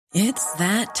It's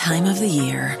that time of the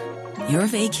year. Your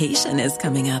vacation is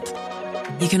coming up.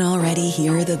 You can already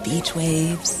hear the beach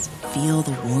waves, feel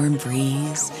the warm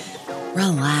breeze,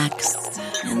 relax,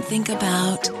 and think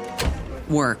about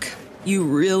work. You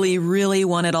really, really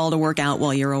want it all to work out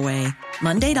while you're away.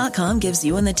 Monday.com gives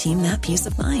you and the team that peace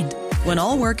of mind. When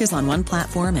all work is on one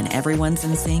platform and everyone's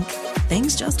in sync,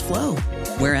 things just flow.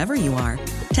 Wherever you are,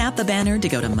 tap the banner to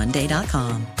go to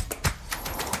Monday.com.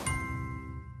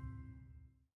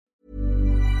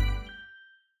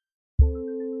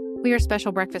 We are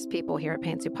special breakfast people here at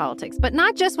Pantsuit Politics, but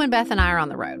not just when Beth and I are on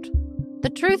the road. The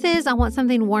truth is, I want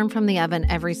something warm from the oven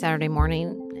every Saturday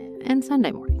morning and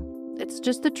Sunday morning. It's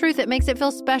just the truth. It makes it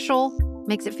feel special,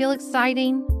 makes it feel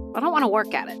exciting. I don't want to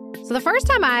work at it. So the first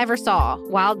time I ever saw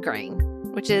Wild Grain,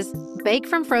 which is bake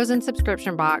from frozen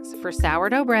subscription box for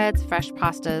sourdough breads, fresh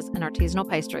pastas, and artisanal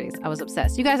pastries, I was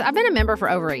obsessed. You guys, I've been a member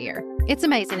for over a year. It's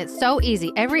amazing. It's so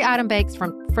easy. Every item bakes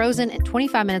from frozen in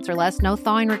 25 minutes or less, no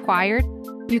thawing required.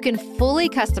 You can fully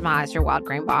customize your Wild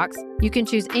Grain box. You can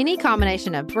choose any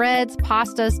combination of breads,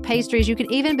 pastas, pastries. You can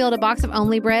even build a box of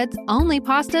only breads, only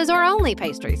pastas, or only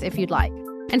pastries if you'd like.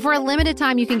 And for a limited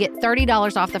time, you can get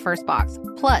 $30 off the first box,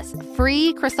 plus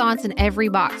free croissants in every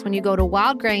box when you go to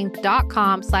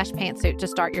wildgrain.com/pantsuit to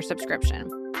start your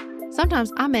subscription.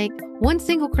 Sometimes I make one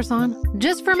single croissant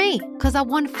just for me because I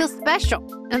want to feel special,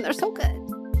 and they're so good.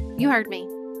 You heard me.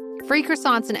 Free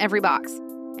croissants in every box.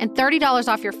 And $30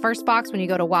 off your first box when you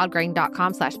go to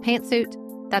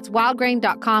wildgrain.com/pantsuit. That's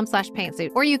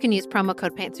wildgrain.com/pantsuit. Or you can use promo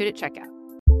code pantsuit at checkout.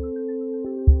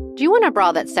 Do you want a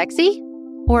bra that's sexy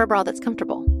or a bra that's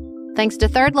comfortable? Thanks to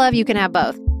Third Love, you can have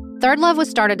both. Third Love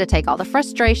was started to take all the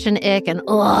frustration, ick, and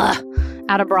ugh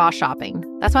out of bra shopping.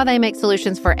 That's why they make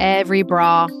solutions for every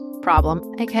bra problem,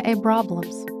 aka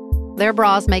problems. Their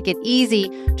bras make it easy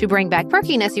to bring back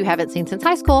perkiness you haven't seen since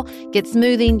high school, get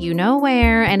smoothing you know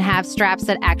where, and have straps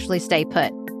that actually stay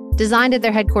put. Designed at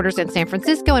their headquarters in San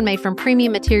Francisco and made from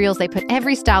premium materials, they put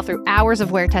every style through hours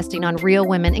of wear testing on real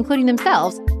women, including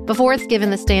themselves, before it's given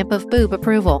the stamp of boob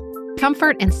approval.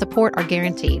 Comfort and support are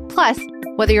guaranteed. Plus,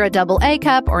 whether you're a double A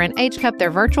cup or an H cup, their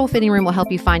virtual fitting room will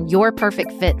help you find your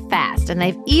perfect fit fast. And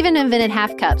they've even invented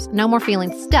half cups. No more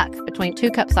feeling stuck between two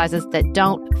cup sizes that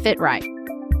don't fit right.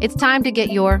 It's time to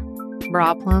get your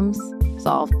problems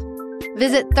solved.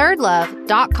 Visit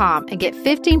thirdlove.com and get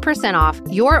 15% off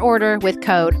your order with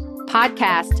code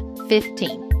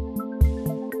podcast15.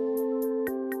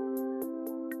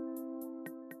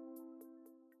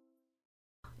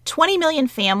 $20 million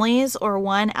families, or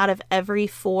 1 out of every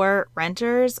 4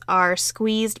 renters, are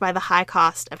squeezed by the high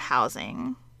cost of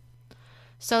housing.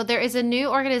 So there is a new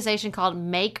organization called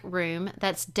Make Room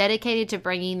that's dedicated to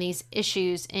bringing these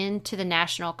issues into the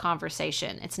national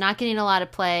conversation. It's not getting a lot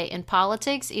of play in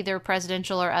politics, either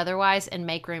presidential or otherwise, and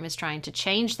Make Room is trying to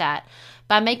change that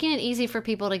by making it easy for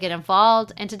people to get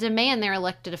involved and to demand their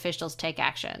elected officials take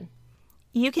action.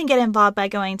 You can get involved by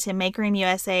going to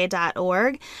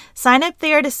makeroomUSA.org. Sign up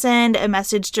there to send a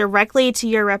message directly to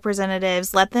your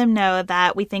representatives. Let them know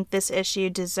that we think this issue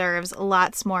deserves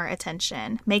lots more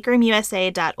attention.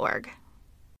 makeroomUSA.org.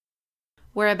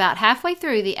 We're about halfway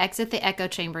through the Exit the Echo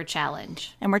Chamber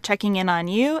Challenge. And we're checking in on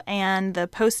you and the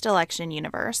post-election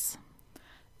universe.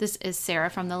 This is Sarah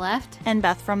from the left. And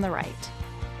Beth from the right.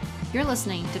 You're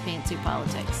listening to Pantsuit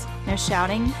Politics. No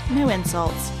shouting, no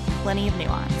insults, plenty of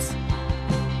nuance.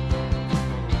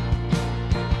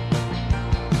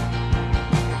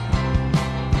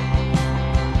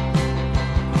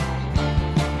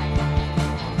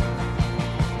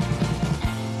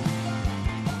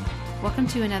 Welcome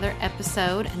to another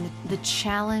episode, and the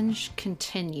challenge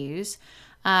continues.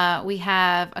 We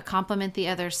have a Compliment the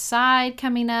Other Side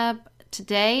coming up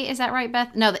today. Is that right,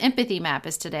 Beth? No, the empathy map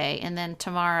is today, and then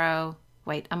tomorrow.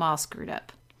 Wait, I'm all screwed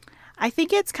up. I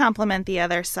think it's Compliment the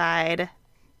Other Side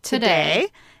today,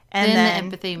 and then the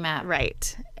empathy map.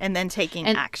 Right, and then taking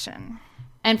action.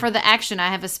 And for the action, I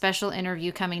have a special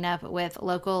interview coming up with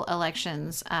Local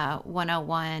Elections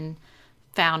 101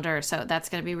 founder, so that's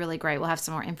going to be really great. We'll have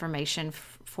some more information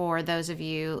for those of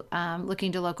you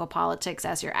looking to local politics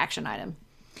as your action item.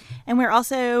 And we're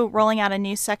also rolling out a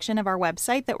new section of our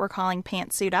website that we're calling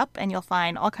Pantsuit Up, and you'll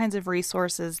find all kinds of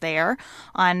resources there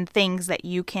on things that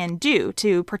you can do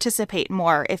to participate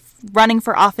more. If running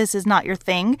for office is not your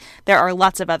thing, there are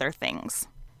lots of other things.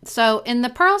 So in the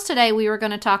Pearls today, we were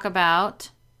going to talk about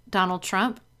Donald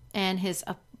Trump and his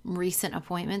recent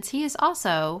appointments. He has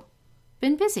also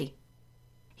been busy.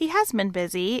 He has been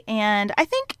busy, and I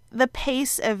think the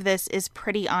pace of this is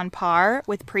pretty on par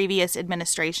with previous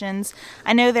administrations.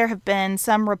 I know there have been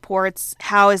some reports,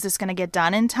 how is this going to get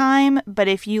done in time? But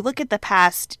if you look at the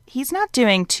past, he's not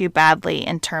doing too badly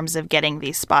in terms of getting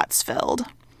these spots filled.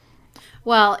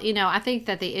 Well, I think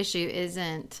that the issue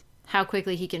isn't how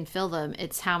quickly he can fill them.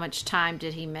 It's how much time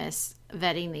did he miss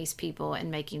vetting these people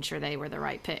and making sure they were the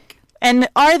right pick. And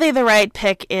are they the right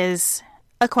pick is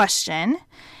a question.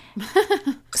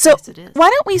 So Yes, it is. why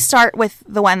don't we start with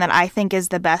the one that I think is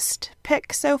the best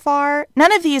pick so far?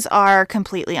 None of these are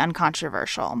completely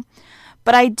uncontroversial.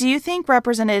 But I do think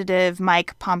Representative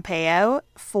Mike Pompeo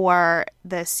for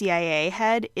the CIA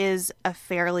head is a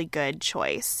fairly good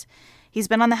choice. He's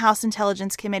been on the House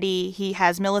Intelligence Committee. He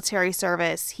has military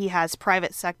service. He has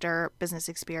private sector business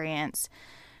experience.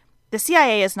 The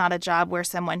CIA is not a job where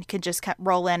someone could just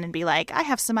roll in and be like, I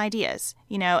have some ideas,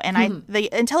 and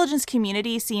the intelligence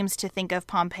community seems to think of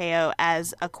Pompeo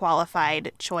as a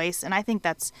qualified choice. And I think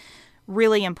that's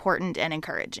really important and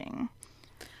encouraging.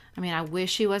 I mean, I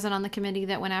wish he wasn't on the committee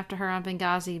that went after her on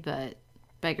Benghazi, but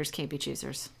beggars can't be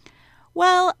choosers.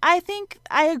 Well, I think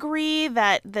I agree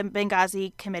that the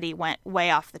Benghazi committee went way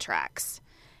off the tracks.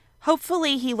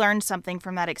 Hopefully he learned something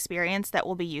from that experience that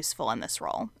will be useful in this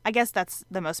role. I guess that's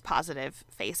the most positive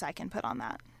face I can put on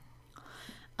that.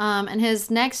 And his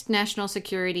next national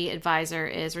security advisor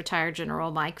is retired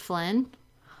General Mike Flynn.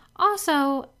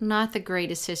 Also, not the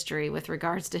greatest history with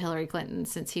regards to Hillary Clinton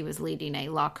since he was leading a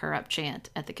lock her up chant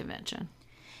at the convention.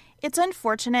 It's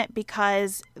unfortunate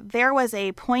because there was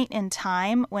a point in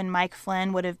time when Mike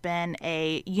Flynn would have been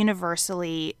a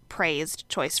universally praised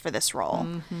choice for this role.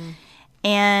 Mm-hmm.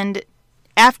 And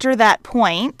after that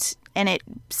point, and it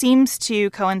seems to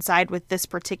coincide with this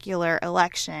particular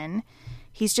election,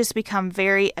 he's just become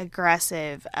very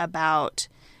aggressive about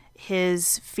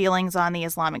his feelings on the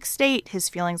Islamic State, his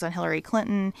feelings on Hillary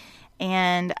Clinton,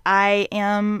 and I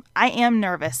am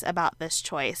nervous about this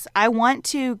choice. I want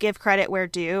to give credit where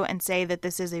due and say that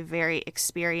this is a very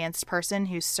experienced person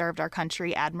who's served our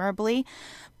country admirably,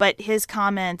 but his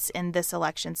comments in this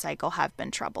election cycle have been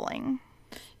troubling.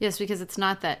 Yes, because it's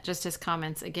not that just his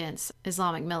comments against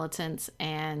Islamic militants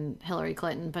and Hillary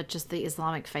Clinton, but just the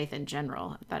Islamic faith in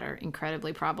general that are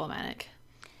incredibly problematic.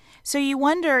 So you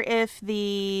wonder if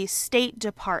the State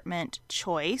Department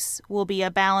choice will be a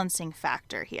balancing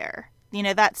factor here.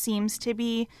 That seems to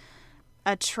be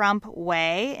a Trump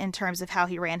way in terms of how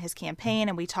he ran his campaign,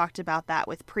 and we talked about that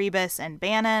with Priebus and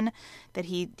Bannon, that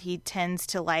he tends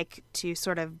to like to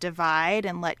sort of divide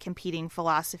and let competing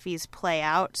philosophies play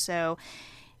out. So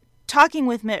talking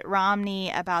with Mitt Romney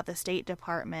about the State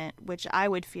Department, which I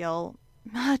would feel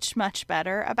much, much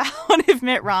better about if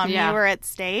Mitt Romney were at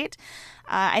State,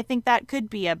 I think that could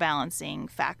be a balancing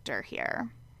factor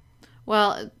here.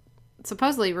 Well,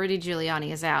 supposedly Rudy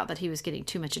Giuliani is out, that he was getting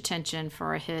too much attention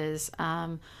for his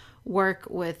work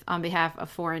on behalf of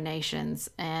foreign nations,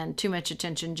 and too much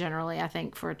attention generally, I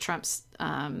think, for Trump's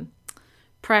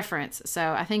preference.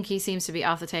 So I think he seems to be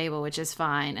off the table, which is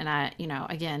fine. And I,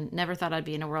 again, never thought I'd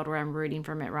be in a world where I'm rooting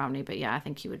for Mitt Romney, but yeah, I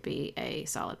think he would be a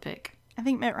solid pick. I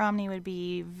think Mitt Romney would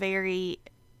be very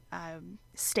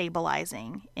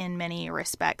stabilizing in many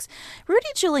respects. Rudy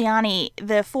Giuliani,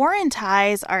 the foreign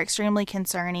ties are extremely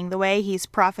concerning. The way he's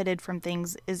profited from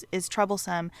things is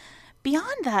troublesome.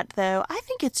 Beyond that, though, I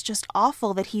think it's just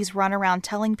awful that he's run around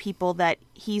telling people that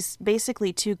he's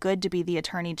basically too good to be the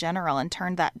attorney general and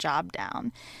turned that job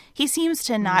down. He seems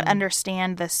to not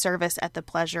understand the service at the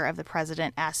pleasure of the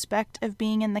president aspect of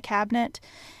being in the cabinet.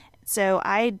 So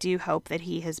I do hope that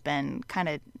he has been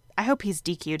I hope he's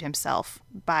DQ'd himself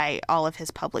by all of his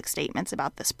public statements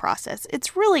about this process.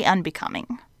 It's really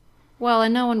unbecoming. Well,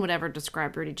 and no one would ever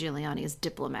describe Rudy Giuliani as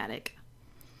diplomatic.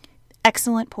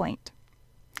 Excellent point.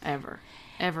 Ever.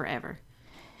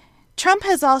 Trump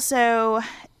has also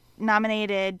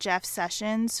nominated Jeff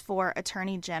Sessions for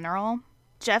Attorney General.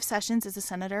 Jeff Sessions is a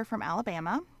senator from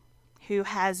Alabama who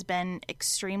has been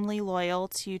extremely loyal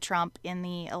to Trump in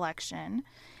the election.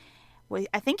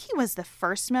 I think he was the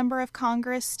first member of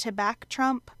Congress to back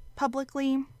Trump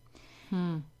publicly.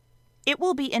 It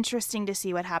will be interesting to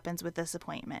see what happens with this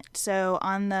appointment. So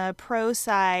on the pro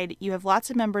side, you have lots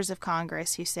of members of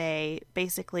Congress who say,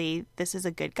 basically, this is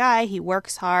a good guy. He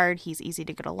works hard. He's easy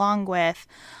to get along with.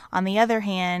 On the other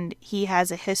hand, he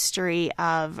has a history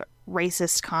of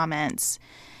racist comments.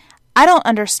 I don't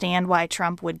understand why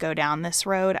Trump would go down this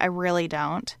road. I really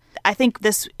don't. I think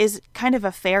this is kind of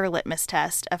a fair litmus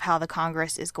test of how the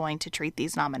Congress is going to treat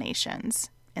these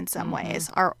nominations in some ways.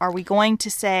 Are we going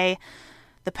to say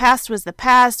the past was the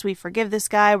past, we forgive this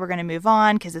guy, we're going to move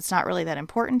on because it's not really that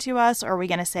important to us? Or are we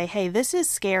going to say, hey, this is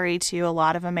scary to a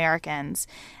lot of Americans,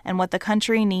 and what the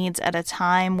country needs at a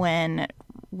time when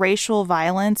racial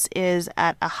violence is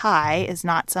at a high is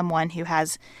not someone who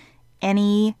has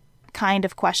any kind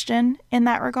of question in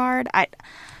that regard?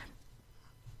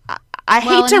 I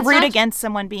hate to root against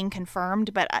someone being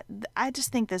confirmed, but I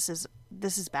just think this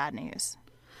is bad news.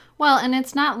 Well, and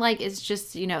it's not like it's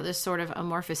just, this sort of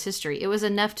amorphous history. It was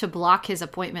enough to block his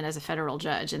appointment as a federal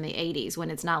judge in the 80s when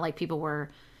it's not like people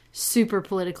were super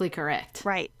politically correct.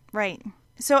 Right.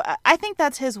 So I think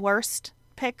that's his worst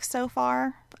pick so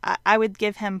far. I would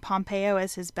give him Pompeo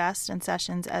as his best and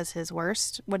Sessions as his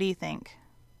worst. What do you think?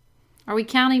 Are we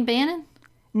counting Bannon?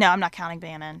 No, I'm not counting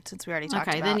Bannon since we already talked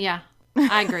about it. Okay, then yeah.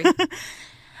 I agree.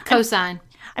 Cosign.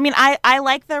 I mean, I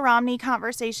like the Romney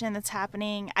conversation that's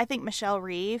happening. I think Michelle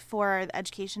Rhee for the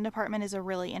education department is a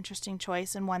really interesting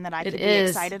choice and one that I could be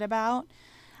excited about.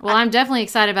 Well, I'm definitely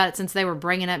excited about it since they were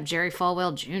bringing up Jerry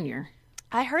Falwell Jr.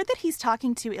 I heard that he's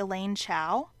talking to Elaine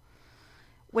Chao,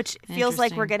 which feels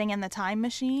like we're getting in the time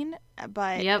machine,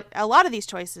 but a lot of these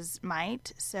choices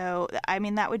might. So, I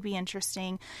mean, that would be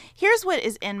interesting. Here's what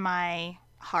is in my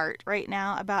heart right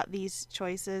now about these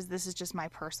choices. This is just my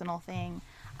personal thing.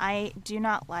 I do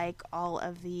not like all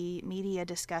of the media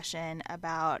discussion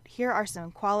about here are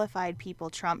some qualified people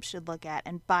Trump should look at,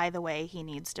 and by the way, he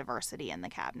needs diversity in the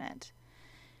cabinet.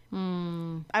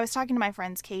 I was talking to my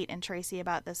friends Kate and Tracy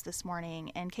about this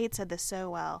morning, and Kate said this so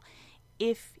well.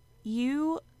 If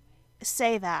you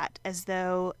say that as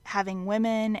though having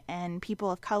women and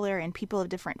people of color and people of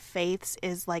different faiths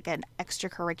is like an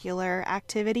extracurricular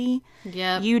activity,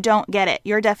 you don't get it.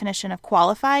 Your definition of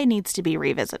qualify needs to be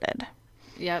revisited.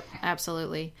 Yep,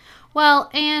 absolutely.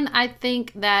 Well, and I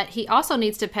think that he also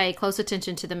needs to pay close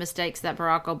attention to the mistakes that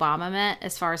Barack Obama made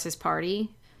as far as his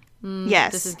party.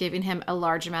 Yes. This is giving him a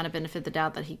large amount of benefit of the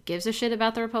doubt that he gives a shit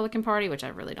about the Republican Party, which I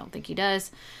really don't think he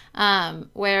does.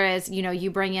 Whereas,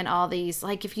 you bring in all these,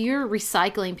 like if you're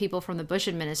recycling people from the Bush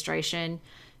administration,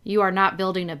 you are not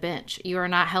building a bench. You are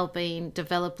not helping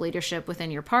develop leadership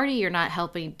within your party. You're not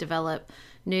helping develop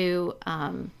new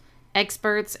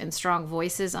experts and strong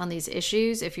voices on these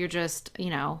issues if you're just,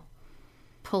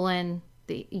 pulling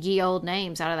the ye old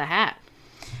names out of the hat.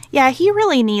 Yeah, he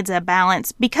really needs a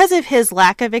balance. Because of his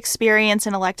lack of experience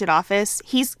in elected office,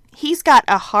 he's got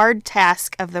a hard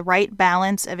task of the right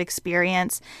balance of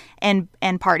experience and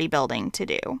party building to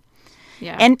do.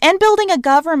 Yeah. And building a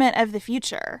government of the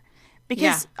future.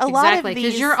 Because a lot of these...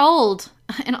 because you're old,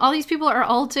 and all these people are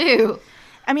old too.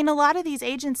 I mean, a lot of these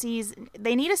agencies,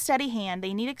 they need a steady hand,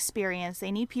 they need experience,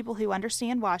 they need people who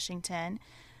understand Washington,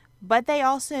 but they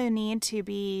also need to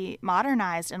be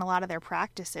modernized in a lot of their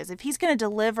practices. If he's going to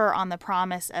deliver on the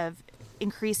promise of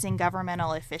increasing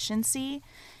governmental efficiency,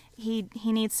 he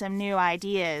needs some new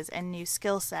ideas and new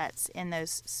skill sets in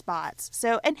those spots.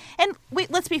 So, and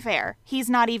let's be fair,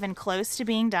 he's not even close to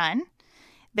being done.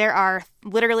 There are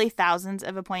literally thousands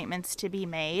of appointments to be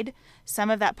made. Some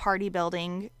of that party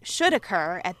building should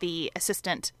occur at the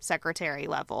assistant secretary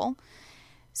level.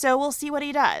 So we'll see what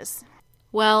he does.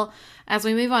 Well, as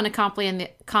we move on to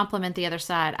compliment the other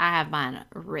side, I have mine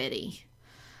ready.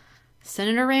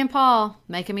 Senator Rand Paul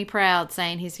making me proud,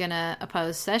 saying he's going to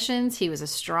oppose Sessions. He was a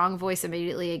strong voice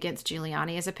immediately against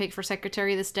Giuliani as a pick for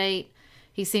Secretary of the State.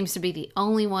 He seems to be the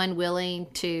only one willing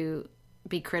to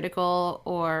be critical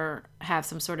or have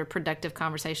some sort of productive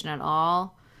conversation at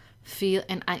all.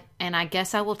 I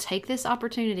guess I will take this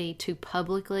opportunity to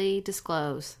publicly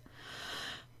disclose,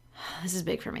 this is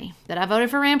big for me, that I voted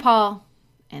for Rand Paul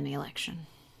in the election.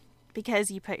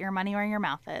 Because you put your money where your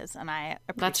mouth is, and I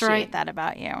appreciate that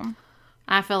about you.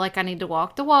 I feel like I need to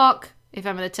walk the walk if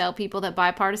I'm going to tell people that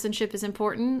bipartisanship is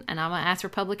important, and I'm going to ask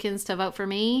Republicans to vote for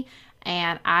me.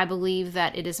 And I believe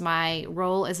that it is my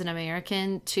role as an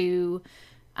American to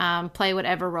play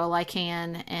whatever role I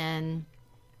can in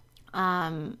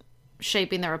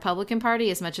shaping the Republican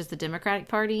Party as much as the Democratic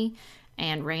Party.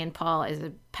 And Rand Paul is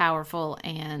a powerful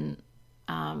and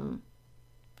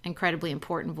incredibly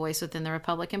important voice within the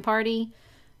Republican Party.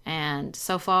 And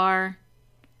so far,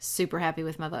 super happy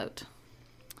with my vote.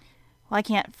 Well, I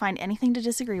can't find anything to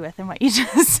disagree with in what you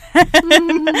just said.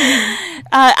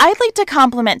 I'd like to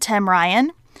compliment Tim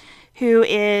Ryan, who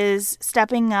is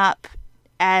stepping up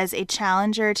as a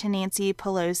challenger to Nancy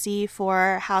Pelosi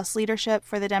for House leadership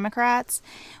for the Democrats.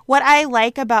 What I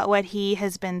like about what he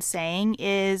has been saying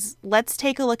is, let's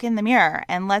take a look in the mirror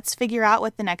and let's figure out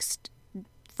what the next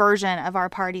version of our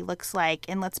party looks like,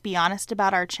 and let's be honest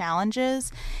about our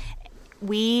challenges.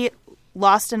 We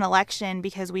lost an election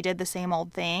because we did the same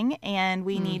old thing, and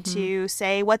we need to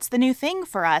say what's the new thing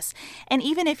for us. And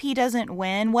even if he doesn't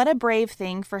win, what a brave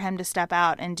thing for him to step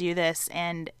out and do this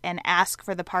and ask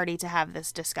for the party to have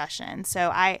this discussion.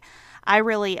 So I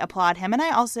really applaud him. And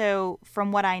I also,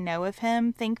 from what I know of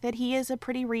him, think that he is a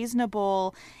pretty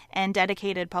reasonable and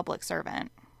dedicated public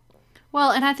servant.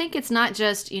 Well, and I think it's not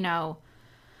just,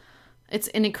 it's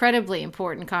an incredibly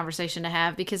important conversation to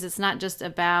have, because it's not just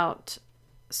about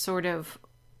sort of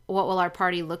what will our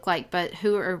party look like, but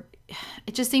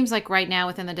it just seems like right now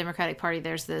within the Democratic Party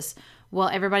there's this, well,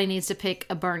 everybody needs to pick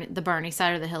the Bernie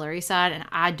side or the Hillary side, and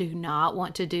I do not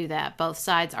want to do that. Both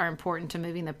sides are important to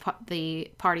moving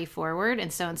the party forward,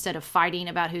 and so instead of fighting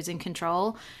about who's in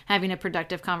control, having a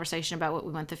productive conversation about what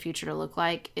we want the future to look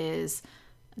like is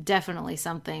definitely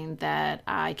something that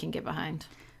I can get behind.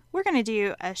 We're going to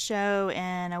do a show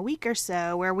in a week or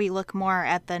so where we look more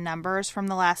at the numbers from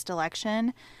the last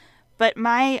election. But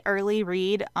my early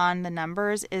read on the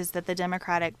numbers is that the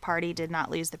Democratic Party did not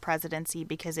lose the presidency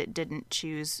because it didn't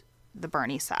choose the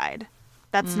Bernie side.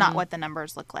 That's not what the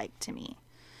numbers look like to me.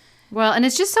 Well, and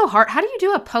it's just so hard. How do you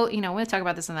do we're going to talk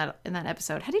about this in that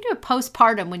episode. How do you do a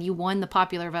postpartum when you won the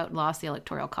popular vote and lost the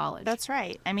Electoral College? That's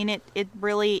right. I mean, it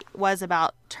really was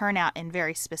about turnout in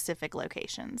very specific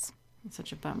locations. It's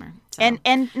such a bummer. So.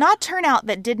 And not turnout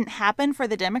that didn't happen for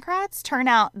the Democrats,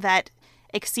 turnout that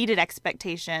exceeded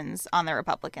expectations on the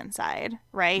Republican side,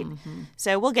 right? Mm-hmm.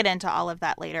 So we'll get into all of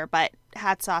that later, but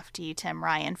hats off to you, Tim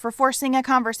Ryan, for forcing a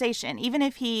conversation. Even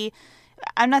if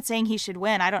I'm not saying he should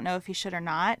win. I don't know if he should or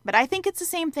not, but I think it's the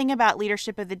same thing about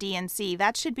leadership of the DNC.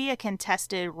 That should be a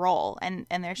contested role, and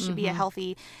there should be a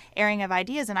healthy airing of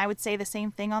ideas. And I would say the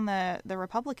same thing on the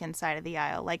Republican side of the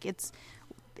aisle. Like, it's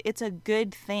a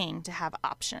good thing to have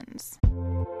options.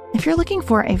 If you're looking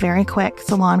for a very quick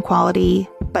salon quality,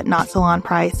 but not salon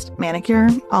priced manicure,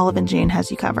 Olive & June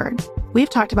has you covered. We've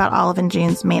talked about Olive &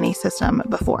 June's Mani system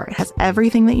before. It has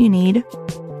everything that you need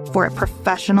for a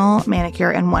professional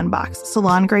manicure in one box.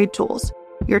 Salon grade tools,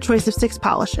 your choice of 6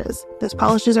 polishes. Those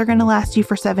polishes are going to last you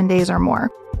for 7 days or more.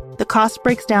 The cost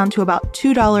breaks down to about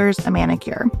 $2 a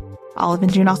manicure. Olive &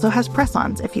 June also has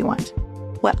press-ons if you want.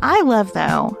 What I love,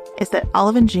 though, is that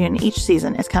Olive & June each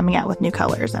season is coming out with new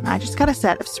colors, and I just got a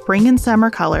set of spring and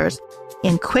summer colors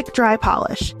in quick dry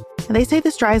polish. And they say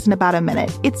this dries in about a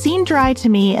minute. It seemed dry to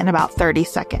me in about 30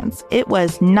 seconds. It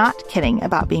was not kidding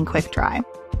about being quick dry.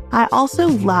 I also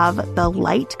love the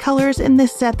light colors in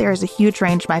this set. There is a huge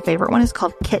range. My favorite one is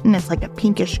called Kitten. It's like a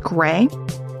pinkish gray.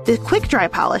 The quick dry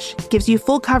polish gives you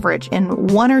full coverage in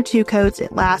 1 or 2 coats.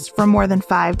 It lasts for more than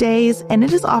 5 days, and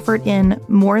it is offered in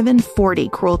more than 40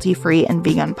 cruelty-free and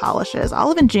vegan polishes.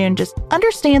 Olive & June just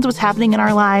understands what's happening in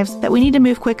our lives, that we need to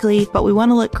move quickly, but we want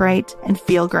to look great and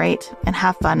feel great and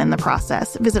have fun in the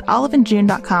process. Visit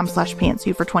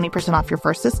oliveandjune.com/pantsuit for 20% off your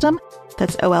first system.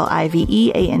 That's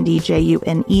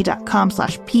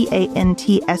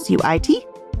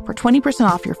oliveandjune.com/pantsuit for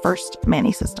 20% off your first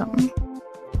Mani system.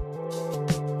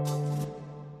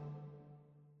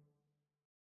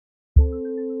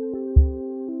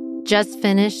 Just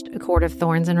finished A Court of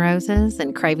Thorns and Roses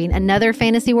and craving another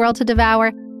fantasy world to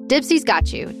devour? Dipsy's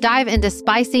got you. Dive into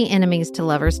spicy enemies to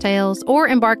lovers' tales or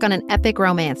embark on an epic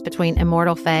romance between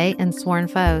immortal fae and sworn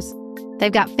foes.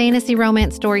 They've got fantasy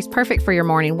romance stories perfect for your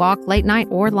morning walk, late night,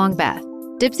 or long bath.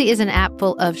 Dipsy is an app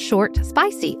full of short,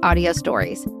 spicy audio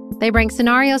stories. They bring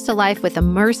scenarios to life with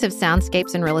immersive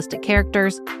soundscapes and realistic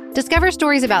characters. Discover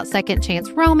stories about second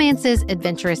chance romances,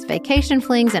 adventurous vacation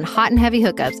flings, and hot and heavy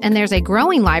hookups. And there's a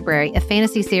growing library of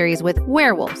fantasy series with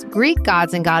werewolves, Greek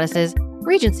gods and goddesses,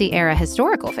 Regency-era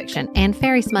historical fiction, and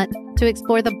fairy smut to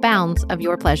explore the bounds of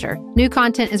your pleasure. New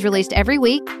content is released every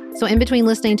week, so in between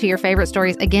listening to your favorite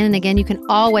stories again and again, you can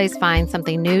always find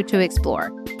something new to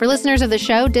explore. For listeners of the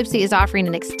show, Dipsy is offering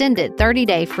an extended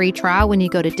 30-day free trial when you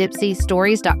go to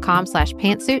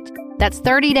dipsystories.com/pantsuit. That's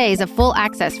 30 days of full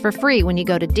access for free when you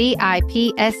go to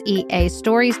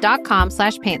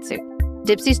dipseastories.com/pantsuit.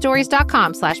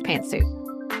 dipsystories.com/pantsuit.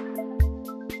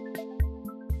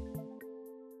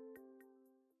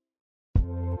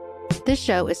 This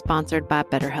show is sponsored by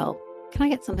BetterHelp. Can I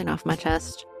get something off my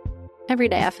chest? Every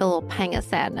day I feel a little pang of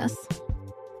sadness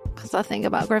because I think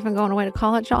about Griffin going away to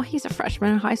college. Y'all, he's a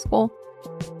freshman in high school.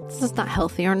 This is not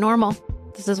healthy or normal.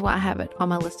 This is why I have it on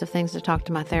my list of things to talk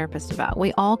to my therapist about.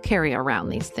 We all carry around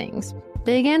these things,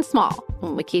 big and small.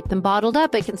 When we keep them bottled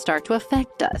up, it can start to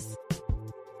affect us.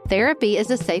 Therapy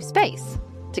is a safe space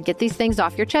to get these things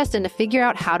off your chest and to figure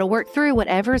out how to work through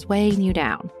whatever's weighing you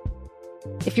down.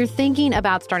 If you're thinking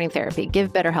about starting therapy,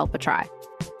 give BetterHelp a try.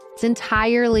 It's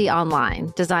entirely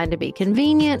online, designed to be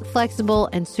convenient, flexible,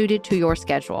 and suited to your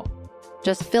schedule.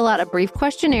 Just fill out a brief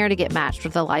questionnaire to get matched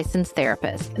with a licensed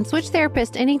therapist and switch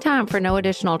therapists anytime for no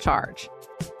additional charge.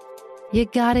 You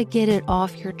gotta get it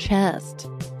off your chest.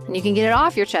 And you can get it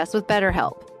off your chest with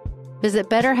BetterHelp. Visit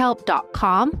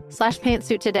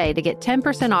betterhelp.com/pantsuit today to get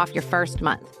 10% off your first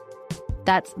month.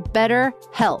 That's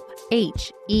BetterHelp,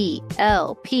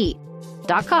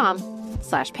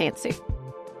 HELP.com/pantsuit.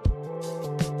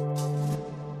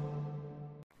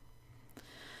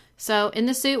 So in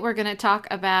the suit, we're going to talk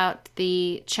about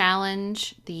the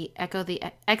challenge, the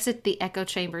Exit the Echo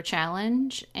Chamber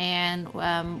challenge, and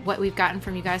what we've gotten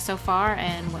from you guys so far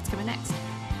and what's coming next.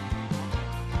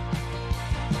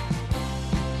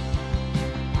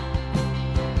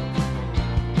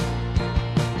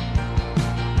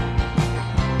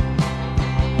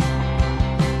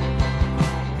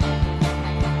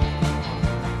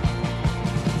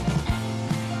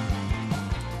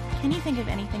 Can you think of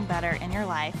anything better in your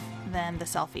life than the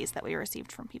selfies that we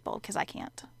received from people? Because I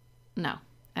can't. No,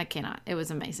 I cannot. It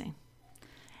was amazing.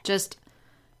 Just,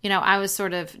 I was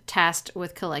sort of tasked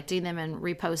with collecting them and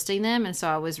reposting them. And so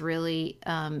I was really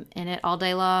in it all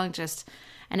day long.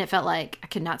 And it felt like I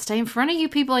could not stay in front of you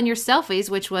people in your selfies,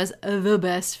 which was the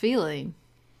best feeling.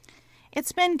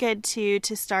 It's been good, too,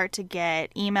 to start to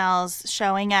get emails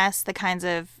showing us the kinds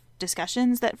of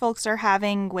discussions that folks are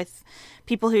having with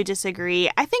people who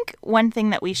disagree. I think one thing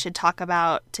that we should talk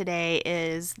about today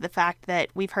is the fact that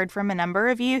we've heard from a number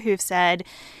of you who've said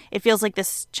it feels like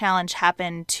this challenge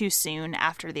happened too soon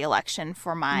after the election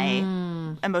for my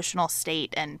emotional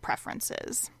state and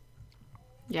preferences.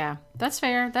 Yeah, that's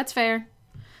fair. That's fair.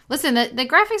 Listen, the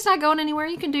graphic's not going anywhere.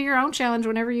 You can do your own challenge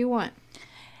whenever you want.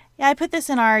 Yeah, I put this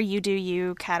in our You Do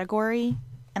You category.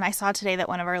 And I saw today that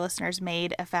one of our listeners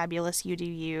made a fabulous You Do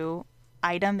You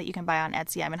item that you can buy on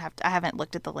Etsy. I haven't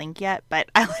looked at the link yet, but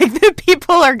I like that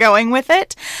people are going with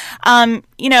it. I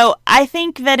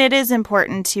think that it is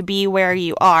important to be where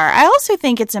you are. I also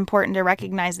think it's important to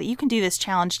recognize that you can do this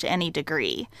challenge to any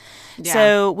degree. Yeah.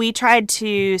 So we tried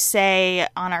to say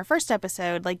on our first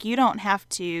episode, you don't have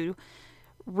to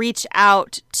reach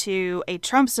out to a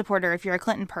Trump supporter if you're a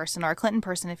Clinton person, or a Clinton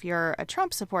person if you're a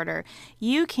Trump supporter.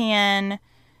 You can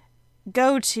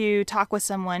go to talk with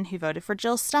someone who voted for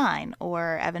Jill Stein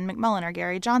or Evan McMullin or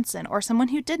Gary Johnson or someone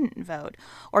who didn't vote.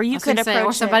 Or you could approach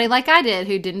or somebody like I did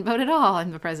who didn't vote at all in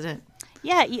the president.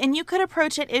 Yeah, and you could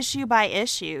approach it issue by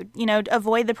issue,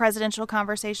 avoid the presidential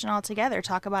conversation altogether.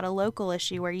 Talk about a local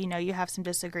issue where you have some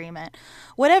disagreement.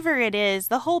 Whatever it is,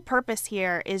 the whole purpose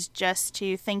here is just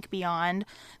to think beyond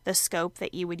the scope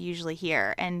that you would usually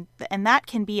hear. And that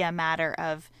can be a matter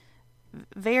of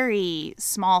very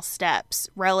small steps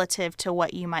relative to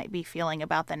what you might be feeling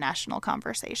about the national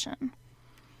conversation.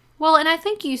 Well, and I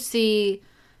think you see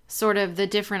sort of the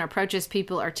different approaches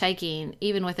people are taking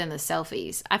even within the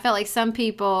selfies. I felt like some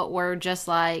people were just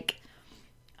like,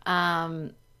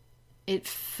 it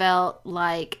felt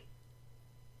like,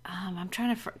 I'm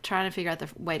trying to figure out the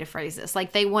way to phrase this.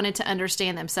 Like they wanted to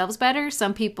understand themselves better.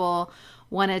 Some people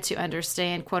wanted to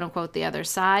understand, quote unquote, the other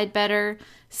side better.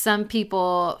 Some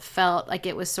people felt like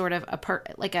it was sort of a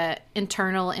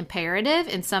internal imperative,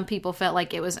 and some people felt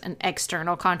like it was an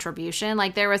external contribution.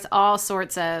 Like there was all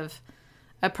sorts of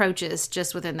approaches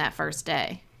just within that first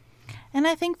day. And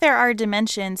I think there are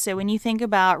dimensions. So when you think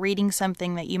about reading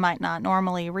something that you might not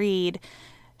normally read,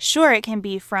 sure, it can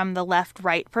be from the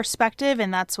left-right perspective,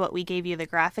 and that's what we gave you the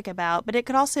graphic about, but it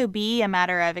could also be a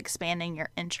matter of expanding your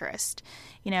interest.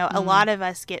 A lot of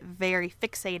us get very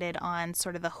fixated on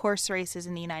sort of the horse races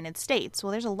in the United States.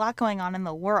 Well, there's a lot going on in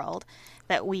the world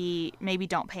that we maybe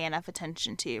don't pay enough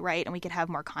attention to, right? And we could have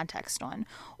more context on.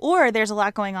 Or there's a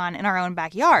lot going on in our own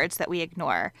backyards that we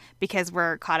ignore because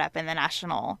we're caught up in the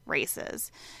national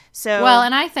races. So, well,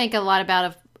 and I think a lot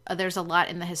about there's a lot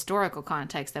in the historical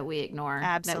context that we ignore.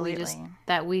 Absolutely.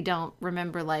 That we don't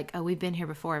remember, like, oh, we've been here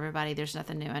before, everybody. There's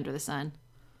nothing new under the sun.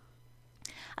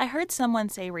 I heard someone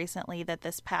say recently that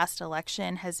this past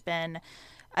election has been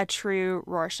a true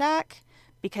Rorschach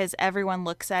because everyone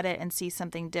looks at it and sees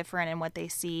something different, and what they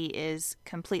see is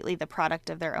completely the product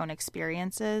of their own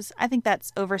experiences. I think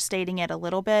that's overstating it a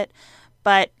little bit,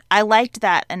 but I liked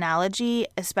that analogy,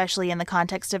 especially in the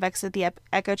context of Exit the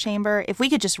Echo Chamber. If we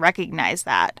could just recognize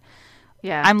that,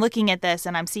 yeah, I'm looking at this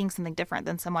and I'm seeing something different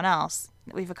than someone else,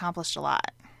 we've accomplished a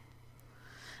lot.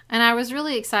 And I was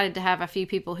really excited to have a few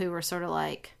people who were sort of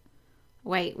like,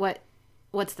 wait,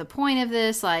 what's the point of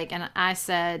this? Like, and I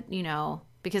said,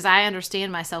 because I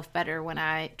understand myself better when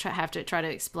I have to try to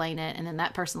explain it. And then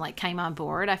that person came on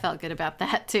board. I felt good about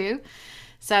that too.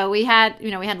 So we had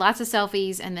lots of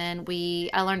selfies, and then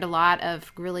I learned a lot of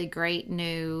really great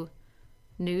new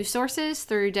news sources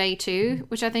through day 2,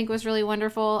 which I think was really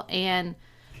wonderful. And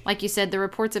like you said, the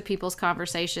reports of people's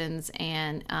conversations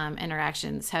and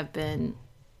interactions have been,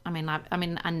 I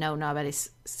know nobody's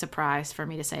surprised for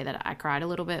me to say that I cried a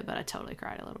little bit, but I totally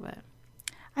cried a little bit.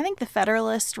 I think the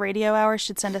Federalist Radio Hour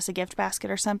should send us a gift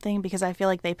basket or something, because I feel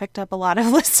like they picked up a lot of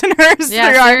listeners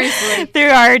through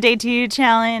our Day 2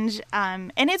 challenge.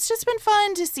 And it's just been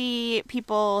fun to see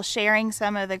people sharing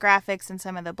some of the graphics and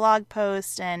some of the blog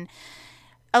posts. And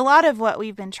a lot of what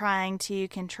we've been trying to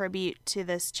contribute to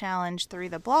this challenge through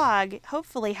the blog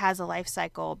hopefully has a life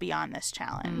cycle beyond this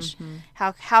challenge. Mm-hmm.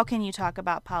 How can you talk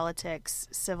about politics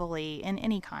civilly in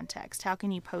any context? How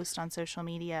can you post on social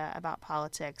media about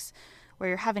politics where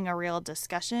you're having a real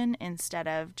discussion instead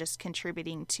of just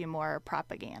contributing to more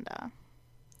propaganda?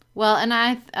 Well,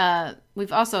 and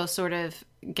we've also sort of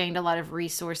gained a lot of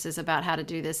resources about how to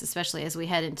do this, especially as we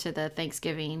head into the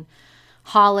Thanksgiving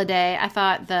holiday. I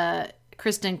thought the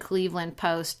Kristen Cleveland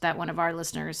post that one of our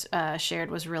listeners shared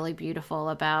was really beautiful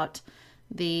about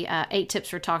the 8 tips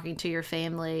for talking to your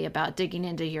family, about digging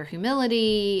into your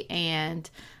humility and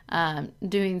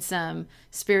doing some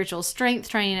spiritual strength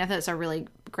training. I thought it's a really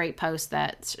great post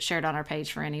that's shared on our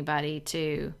page for anybody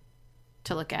to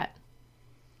look at.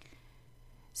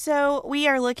 So we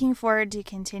are looking forward to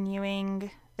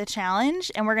continuing the challenge,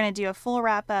 and we're going to do a full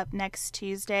wrap up next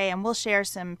Tuesday, and we'll share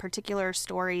some particular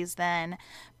stories then.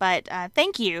 But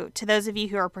thank you to those of you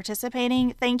who are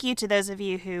participating. Thank you to those of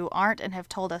you who aren't and have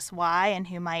told us why, and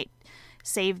who might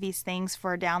save these things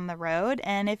for down the road.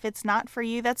 And if it's not for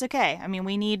you, that's okay. I mean,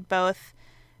 we need both.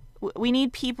 We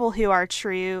need people who are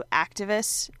true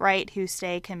activists, right, who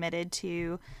stay committed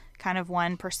to kind of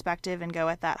one perspective and go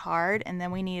at that hard. And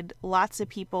then we need lots of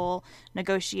people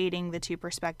negotiating the two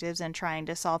perspectives and trying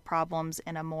to solve problems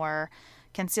in a more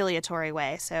conciliatory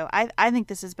way. So I think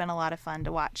this has been a lot of fun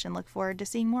to watch and look forward to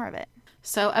seeing more of it.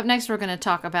 So up next, we're going to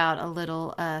talk about a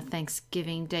little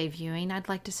Thanksgiving Day viewing I'd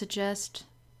like to suggest.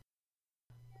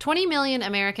 20 million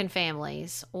American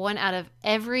families, 1 out of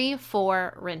every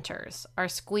 4 renters, are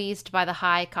squeezed by the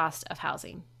high cost of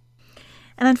housing.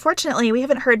 And unfortunately, we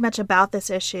haven't heard much about this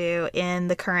issue in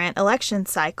the current election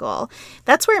cycle.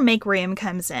 That's where Make Room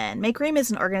comes in. Make Room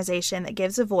is an organization that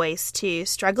gives a voice to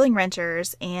struggling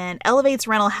renters and elevates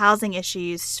rental housing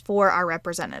issues for our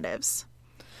representatives.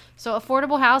 So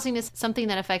affordable housing is something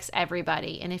that affects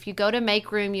everybody. And if you go to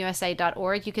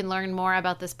makeroomUSA.org, you can learn more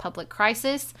about this public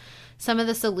crisis, some of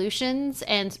the solutions,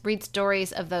 and read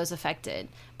stories of those affected.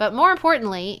 But more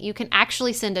importantly, you can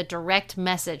actually send a direct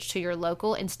message to your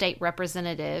local and state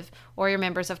representative or your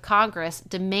members of Congress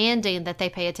demanding that they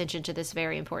pay attention to this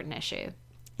very important issue.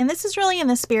 And this is really in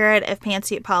the spirit of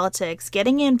Pantsuit Politics,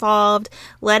 getting involved,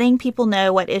 letting people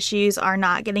know what issues are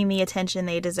not getting the attention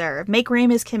they deserve. Make Room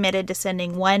is committed to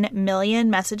sending 1 million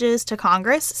messages to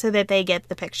Congress so that they get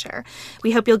the picture.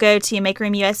 We hope you'll go to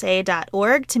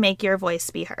makeroomUSA.org to make your voice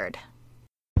be heard.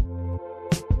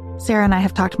 Sarah and I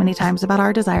have talked many times about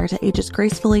our desire to age as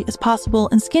gracefully as possible,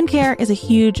 and skincare is a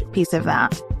huge piece of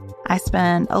that. I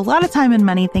spend a lot of time and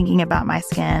money thinking about my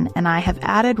skin, and I have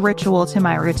added Ritual to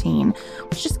my routine,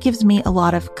 which just gives me a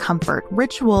lot of comfort.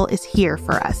 Ritual is here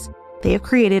for us. They have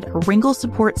created a wrinkle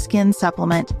support skin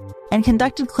supplement and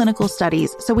conducted clinical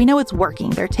studies, so we know it's working.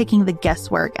 They're taking the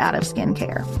guesswork out of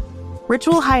skincare.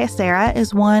 Ritual Hyacera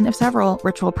is one of several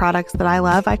Ritual products that I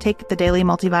love. I take the daily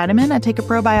multivitamin, I take a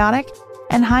probiotic,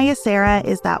 and Hyacera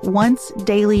is that once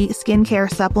daily skincare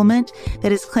supplement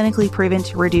that is clinically proven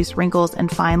to reduce wrinkles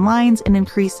and fine lines and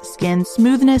increase skin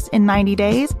smoothness in 90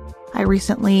 days. I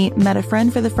recently met a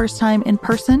friend for the first time in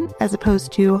person as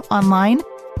opposed to online,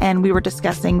 and we were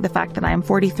discussing the fact that I am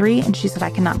 43, and she said, "I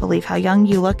cannot believe how young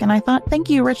you look." And I thought, thank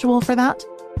you, Ritual, for that.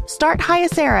 Start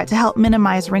Hyacera to help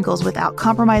minimize wrinkles without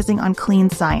compromising on clean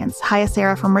science.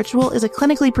 Hyacera from Ritual is a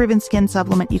clinically proven skin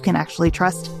supplement you can actually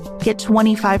trust. Get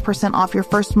 25% off your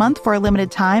first month for a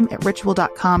limited time at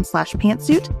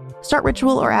ritual.com/pantsuit. Start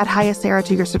Ritual or add Hyacera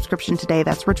to your subscription today.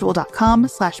 That's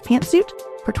ritual.com/pantsuit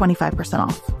for 25%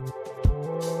 off.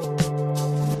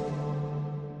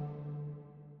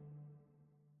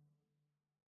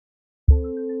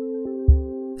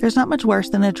 There's not much worse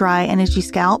than a dry and itchy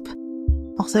scalp.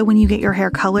 Also, when you get your hair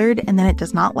colored and then it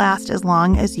does not last as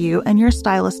long as you and your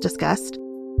stylist discussed.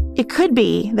 It could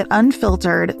be that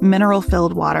unfiltered,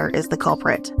 mineral-filled water is the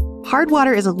culprit. Hard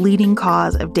water is a leading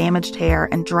cause of damaged hair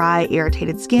and dry,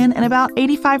 irritated skin, and about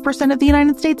 85% of the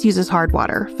United States uses hard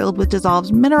water, filled with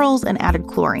dissolved minerals and added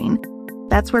chlorine.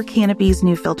 That's where Canopy's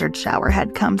new filtered shower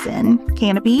head comes in.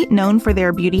 Canopy, known for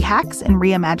their beauty hacks and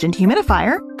reimagined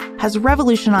humidifier, has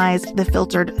revolutionized the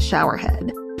filtered shower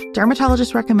head.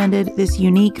 Dermatologists recommended this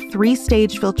unique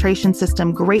 3-stage filtration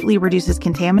system greatly reduces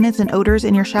contaminants and odors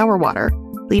in your shower water,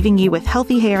 leaving you with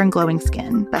healthy hair and glowing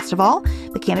skin. Best of all,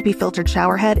 the Canopy filtered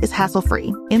shower head is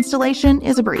hassle-free. Installation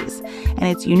is a breeze, and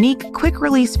its unique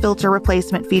quick-release filter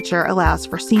replacement feature allows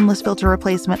for seamless filter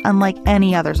replacement unlike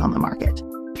any others on the market.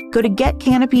 Go to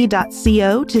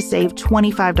getcanopy.co to save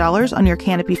 $25 on your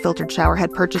Canopy filtered shower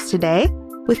head purchase today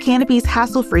with Canopy's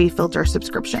hassle-free filter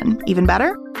subscription. Even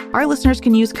better, our listeners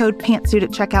can use code PANTSUIT at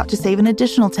checkout to save an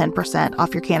additional 10%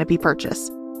 off your Canopy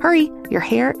purchase. Hurry, your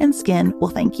hair and skin will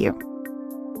thank you.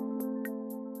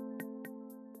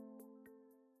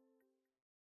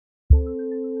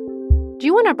 Do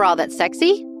you want a bra that's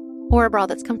sexy or a bra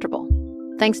that's comfortable?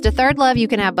 Thanks to Third Love, you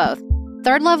can have both.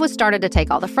 Third Love was started to take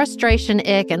all the frustration,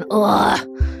 ick, and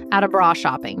out of bra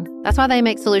shopping. That's why they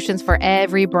make solutions for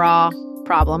every bra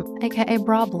problem, aka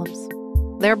problems.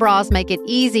 Their bras make it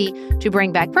easy to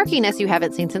bring back perkiness you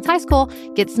haven't seen since high school,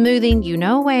 get smoothing you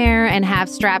know where, and have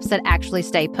straps that actually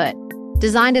stay put.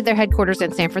 Designed at their headquarters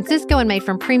in San Francisco and made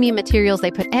from premium materials, they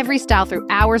put every style through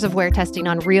hours of wear testing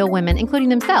on real women, including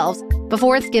themselves,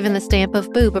 before it's given the stamp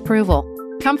of boob approval.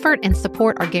 Comfort and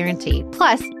support are guaranteed.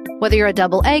 Plus, whether you're a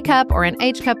double A cup or an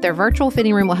H cup, their virtual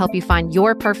fitting room will help you find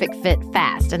your perfect fit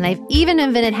fast. And they've even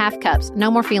invented half cups.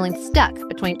 No more feeling stuck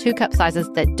between 2 cup sizes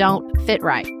that don't fit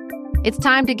right. It's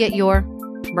time to get your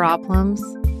problems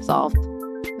solved.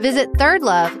 Visit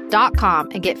thirdlove.com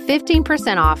and get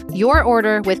 15% off your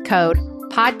order with code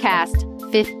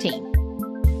podcast15.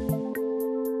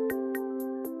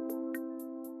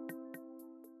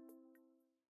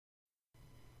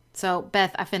 So,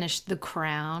 Beth, I finished The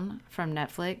Crown from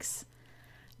Netflix.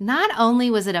 Not only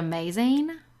was it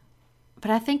amazing, but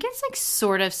I think it's like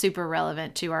sort of super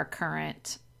relevant to our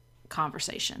current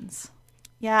conversations.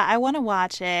 Yeah, I want to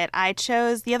watch it. I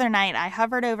chose the other night, I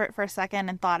hovered over it for a second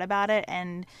and thought about it,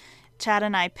 and Chad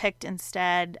and I picked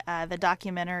instead the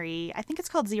documentary, I think it's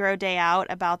called 0 Day Out,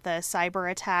 about the cyber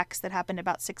attacks that happened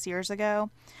about 6 years ago.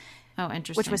 Oh,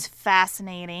 interesting. Which was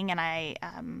fascinating, and I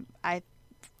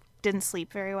didn't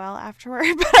sleep very well afterward,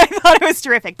 but I thought it was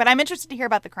terrific. But I'm interested to hear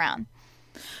about The Crown.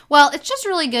 Well, it's just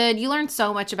really good. You learn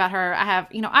so much about her. I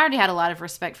already had a lot of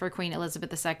respect for Queen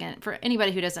Elizabeth II. For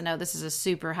anybody who doesn't know, this is a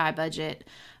super high budget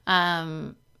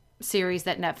series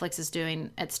that Netflix is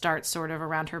doing. It starts sort of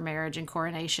around her marriage and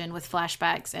coronation with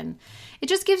flashbacks, and it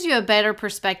just gives you a better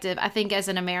perspective. I think as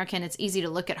an American, it's easy to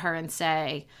look at her and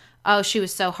say, oh, she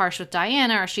was so harsh with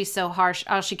Diana, or she's so harsh.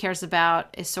 All she cares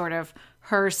about is sort of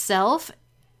herself.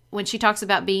 When she talks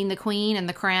about being the queen and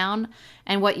the crown,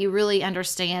 and what you really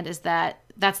understand is that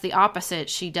that's the opposite.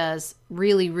 She does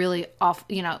really, really awful,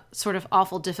 sort of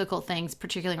awful, difficult things,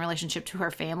 particularly in relationship to her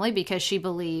family, because she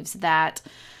believes that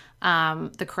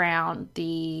the crown,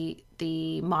 the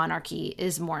monarchy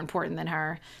is more important than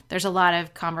her. There's a lot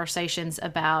of conversations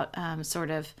about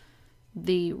sort of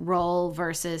the role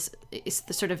versus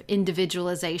the sort of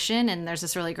individualization. And there's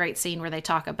this really great scene where they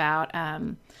talk about,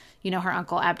 her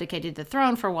uncle abdicated the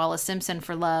throne for Wallace Simpson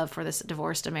for love for this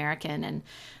divorced American. And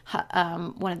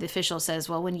one of the officials says,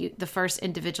 well, the first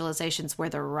individualization's where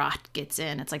the rot gets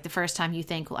in. It's like the first time you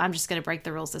think, well, I'm just going to break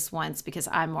the rules this once because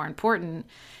I'm more important,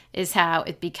 is how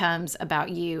it becomes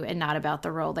about you and not about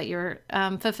the role that you're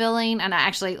fulfilling. And I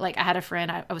actually, I had a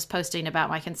friend, I was posting about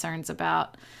my concerns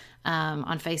about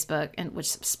on Facebook, and which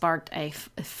sparked a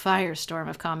firestorm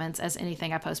of comments, as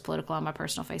anything I post political on my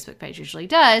personal Facebook page usually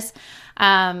does,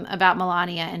 about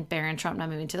Melania and Barron Trump not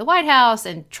moving to the White House,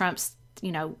 and Trump's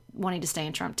wanting to stay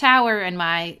in Trump Tower. And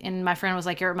my friend was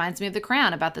like, it reminds me of The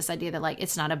Crown, about this idea that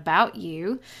it's not about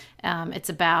you, it's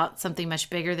about something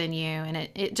much bigger than you. And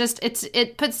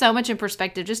it puts so much in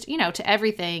perspective, just to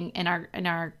everything in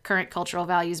our current cultural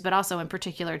values, but also in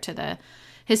particular to the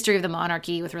history of the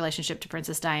monarchy with relationship to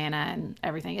Princess Diana and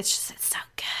everything. It's so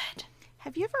good.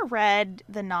 Have you ever read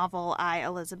the novel I,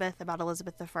 Elizabeth, about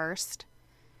Elizabeth I?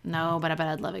 No, but I bet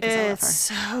I'd love it because I love her. It's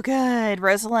so good.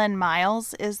 Rosalind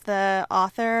Miles is the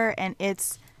author, and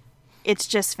it's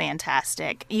just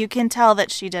fantastic. You can tell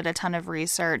that she did a ton of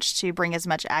research to bring as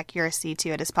much accuracy to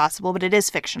it as possible, but it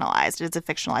is fictionalized. It's a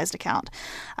fictionalized account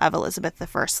of Elizabeth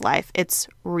I's life. It's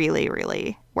really,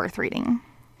 really worth reading.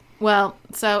 Well,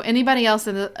 so anybody else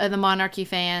in the monarchy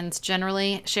fans,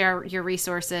 generally share your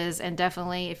resources, and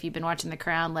definitely if you've been watching The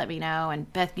Crown, let me know.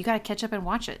 And Beth, you got to catch up and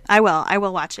watch it. I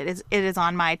will watch it. It is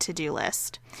on my to-do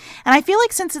list. And I feel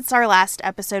like since it's our last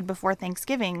episode before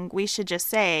Thanksgiving, we should just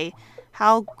say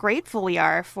how grateful we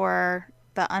are for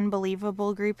the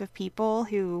unbelievable group of people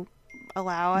who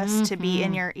allow us to be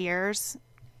in your ears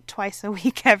twice a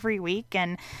week every week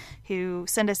and who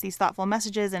send us these thoughtful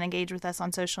messages and engage with us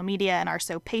on social media and are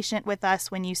so patient with us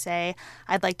when you say,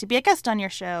 I'd like to be a guest on your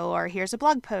show, or here's a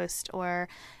blog post, or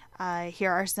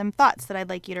here are some thoughts that I'd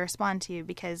like you to respond to,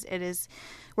 because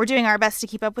we're doing our best to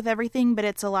keep up with everything, but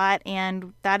it's a lot,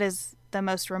 and that is the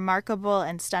most remarkable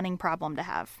and stunning problem to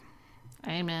have.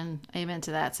 Amen. Amen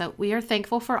to that. So we are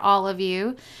thankful for all of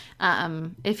you.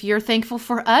 If you're thankful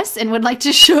for us and would like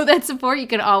to show that support, you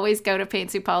can always go to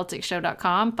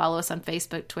PantsuitPoliticsShow.com, follow us on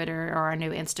Facebook, Twitter, or our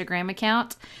new Instagram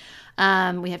account.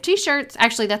 We have t-shirts.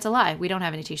 Actually, that's a lie. We don't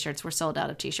have any t-shirts. We're sold out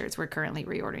of t-shirts. We're currently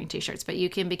reordering t-shirts, but you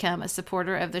can become a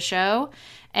supporter of the show.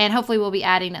 And hopefully we'll be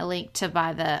adding a link to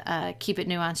buy the Keep It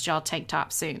Nuanced Y'all tank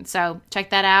top soon. So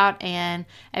check that out, and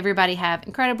everybody have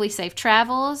incredibly safe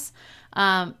travels,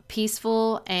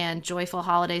 peaceful and joyful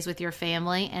holidays with your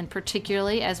family, and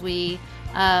particularly as we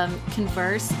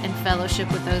converse and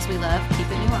fellowship with those we love, keep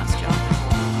it nuanced, y'all.